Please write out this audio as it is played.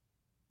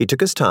He took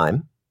his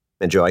time,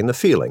 enjoying the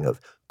feeling of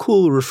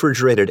cool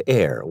refrigerated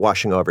air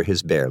washing over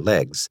his bare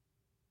legs.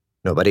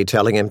 Nobody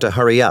telling him to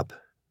hurry up.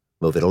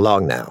 Move it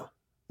along now.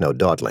 No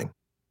dawdling.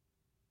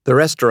 The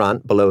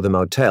restaurant below the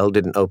motel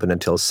didn't open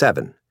until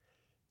 7.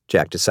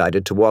 Jack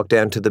decided to walk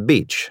down to the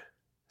beach,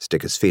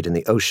 stick his feet in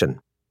the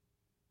ocean,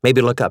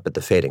 maybe look up at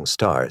the fading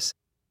stars.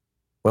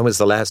 When was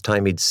the last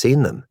time he'd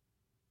seen them?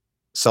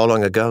 So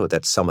long ago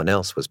that someone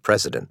else was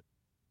president.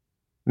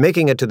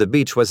 Making it to the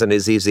beach wasn't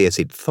as easy as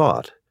he'd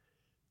thought.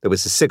 There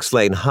was a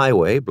 6-lane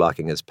highway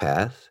blocking his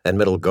path and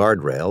metal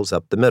guardrails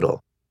up the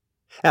middle.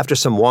 After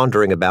some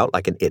wandering about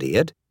like an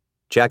idiot,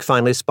 Jack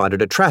finally spotted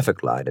a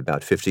traffic light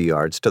about 50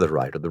 yards to the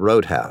right of the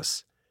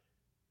roadhouse.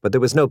 But there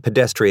was no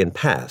pedestrian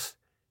path.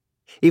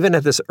 Even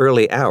at this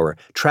early hour,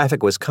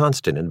 traffic was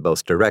constant in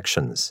both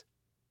directions.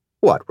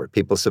 What, were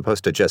people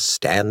supposed to just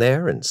stand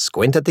there and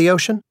squint at the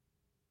ocean?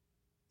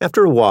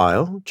 After a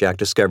while, Jack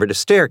discovered a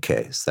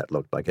staircase that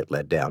looked like it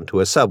led down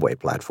to a subway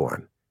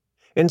platform.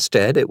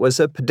 Instead, it was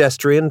a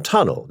pedestrian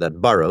tunnel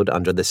that burrowed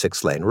under the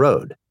 6-lane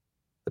road.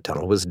 The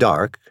tunnel was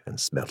dark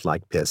and smelled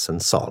like piss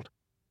and salt.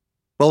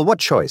 Well, what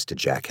choice did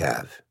Jack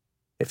have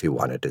if he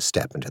wanted to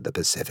step into the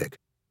Pacific?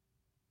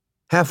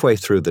 Halfway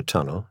through the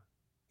tunnel,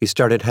 he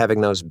started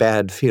having those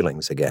bad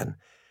feelings again,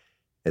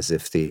 as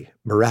if the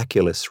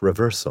miraculous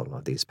reversal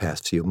of these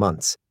past few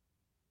months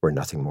were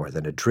nothing more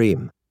than a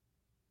dream,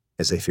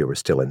 as if he were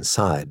still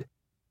inside,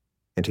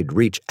 and he'd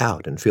reach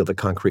out and feel the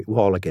concrete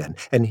wall again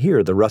and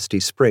hear the rusty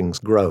springs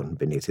groan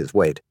beneath his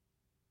weight.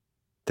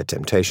 The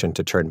temptation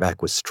to turn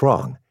back was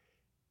strong.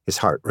 His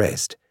heart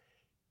raced.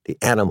 The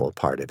animal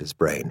part of his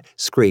brain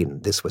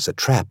screamed this was a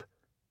trap.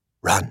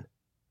 Run.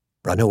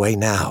 Run away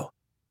now.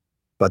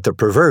 But the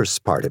perverse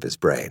part of his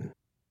brain,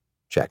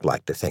 Jack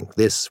liked to think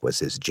this was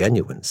his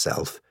genuine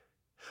self,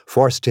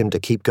 forced him to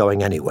keep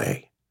going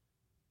anyway.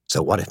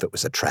 So what if it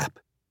was a trap?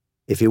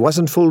 If he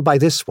wasn't fooled by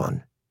this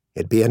one,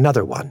 it'd be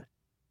another one.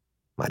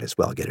 Might as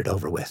well get it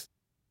over with.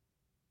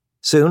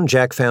 Soon,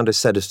 Jack found a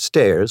set of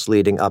stairs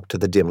leading up to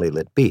the dimly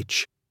lit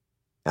beach.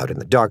 Out in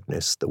the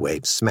darkness, the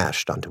waves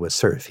smashed onto a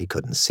surf he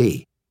couldn't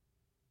see.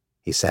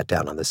 He sat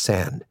down on the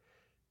sand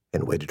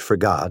and waited for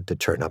God to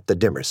turn up the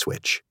dimmer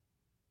switch.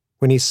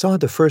 When he saw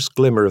the first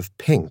glimmer of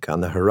pink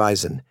on the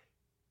horizon,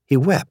 he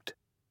wept.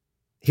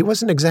 He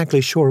wasn't exactly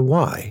sure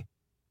why,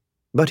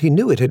 but he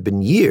knew it had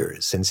been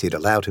years since he'd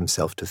allowed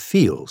himself to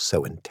feel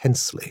so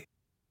intensely.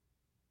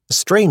 A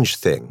strange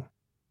thing,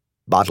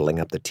 bottling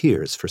up the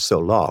tears for so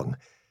long,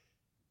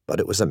 but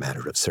it was a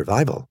matter of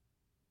survival.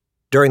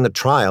 During the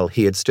trial,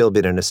 he had still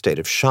been in a state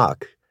of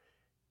shock.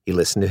 He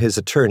listened to his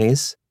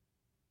attorneys.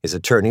 His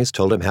attorneys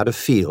told him how to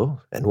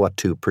feel and what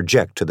to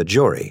project to the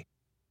jury.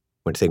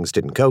 When things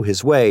didn't go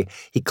his way,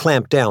 he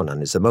clamped down on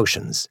his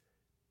emotions.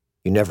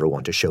 You never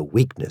want to show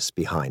weakness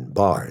behind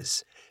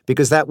bars,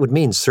 because that would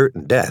mean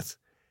certain death.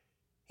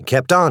 He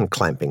kept on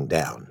clamping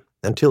down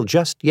until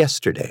just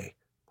yesterday,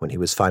 when he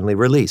was finally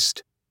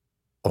released.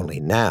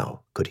 Only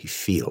now could he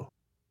feel.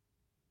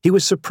 He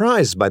was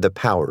surprised by the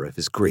power of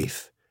his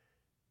grief.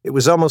 It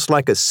was almost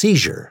like a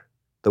seizure,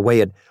 the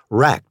way it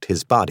racked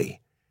his body.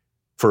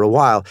 For a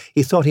while,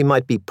 he thought he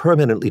might be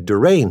permanently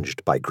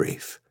deranged by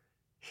grief.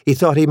 He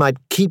thought he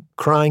might keep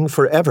crying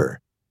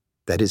forever,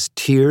 that his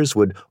tears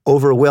would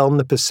overwhelm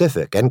the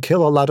Pacific and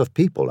kill a lot of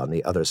people on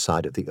the other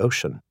side of the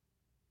ocean.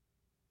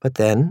 But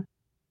then,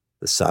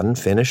 the sun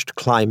finished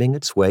climbing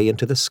its way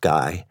into the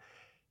sky,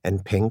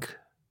 and pink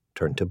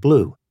turned to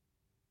blue.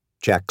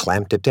 Jack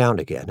clamped it down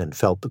again and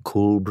felt the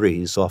cool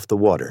breeze off the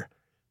water,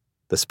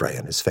 the spray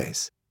on his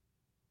face.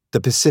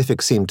 The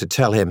Pacific seemed to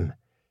tell him,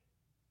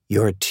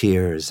 "Your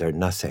tears are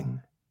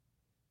nothing.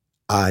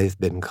 I've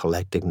been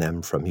collecting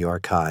them from your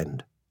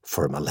kind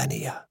for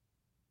millennia."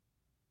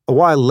 A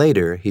while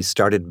later, he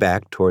started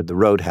back toward the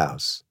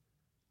roadhouse.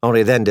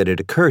 Only then did it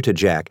occur to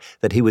Jack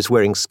that he was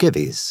wearing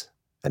skivvies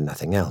and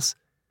nothing else.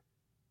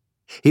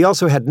 He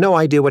also had no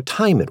idea what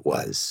time it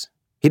was.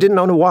 He didn't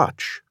own a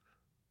watch.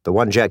 The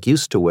one Jack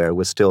used to wear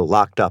was still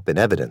locked up in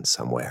evidence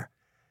somewhere.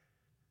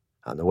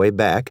 On the way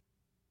back,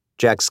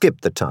 Jack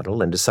skipped the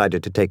tunnel and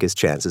decided to take his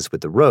chances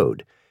with the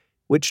road,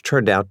 which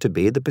turned out to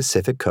be the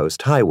Pacific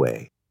Coast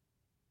Highway.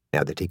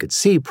 Now that he could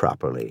see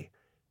properly,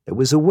 there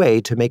was a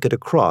way to make it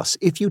across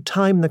if you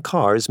timed the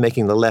cars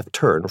making the left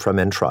turn from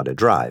Entrada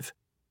Drive.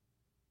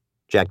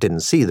 Jack didn't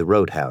see the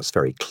roadhouse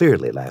very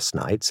clearly last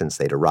night since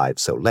they'd arrived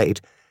so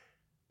late,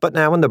 but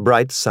now in the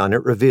bright sun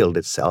it revealed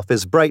itself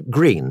as bright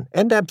green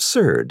and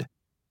absurd.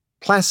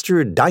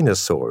 Plastered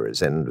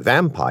dinosaurs and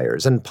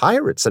vampires and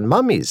pirates and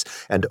mummies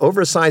and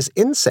oversized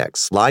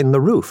insects lined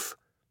the roof,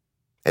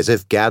 as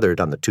if gathered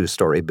on the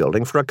 2-story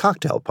building for a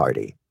cocktail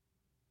party.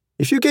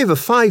 If you gave a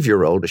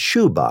 5-year-old a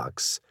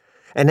shoebox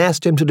and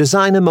asked him to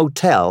design a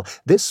motel,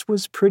 this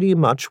was pretty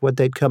much what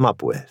they'd come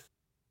up with.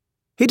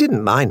 He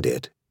didn't mind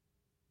it.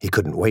 He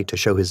couldn't wait to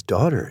show his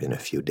daughter in a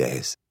few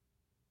days.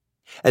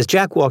 As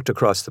Jack walked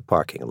across the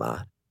parking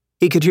lot,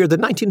 he could hear the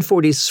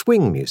 1940s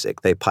swing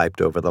music they piped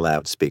over the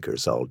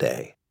loudspeakers all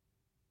day.